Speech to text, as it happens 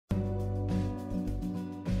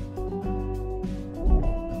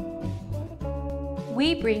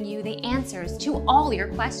we bring you the answers to all your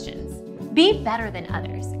questions. Be better than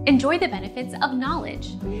others. Enjoy the benefits of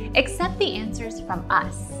knowledge. Accept the answers from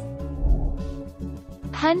us.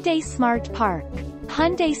 Hyundai Smart Park.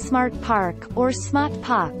 Hyundai Smart Park, or Smart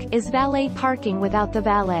Park, is valet parking without the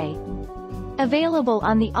valet. Available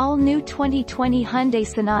on the all-new 2020 Hyundai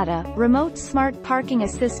Sonata, remote smart parking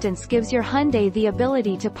assistance gives your Hyundai the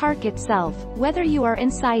ability to park itself, whether you are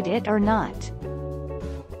inside it or not.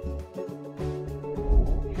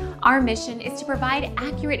 Our mission is to provide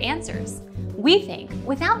accurate answers. We think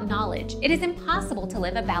without knowledge, it is impossible to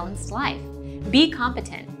live a balanced life. Be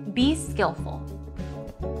competent, be skillful.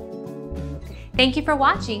 Thank you for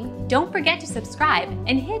watching. Don't forget to subscribe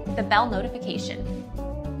and hit the bell notification.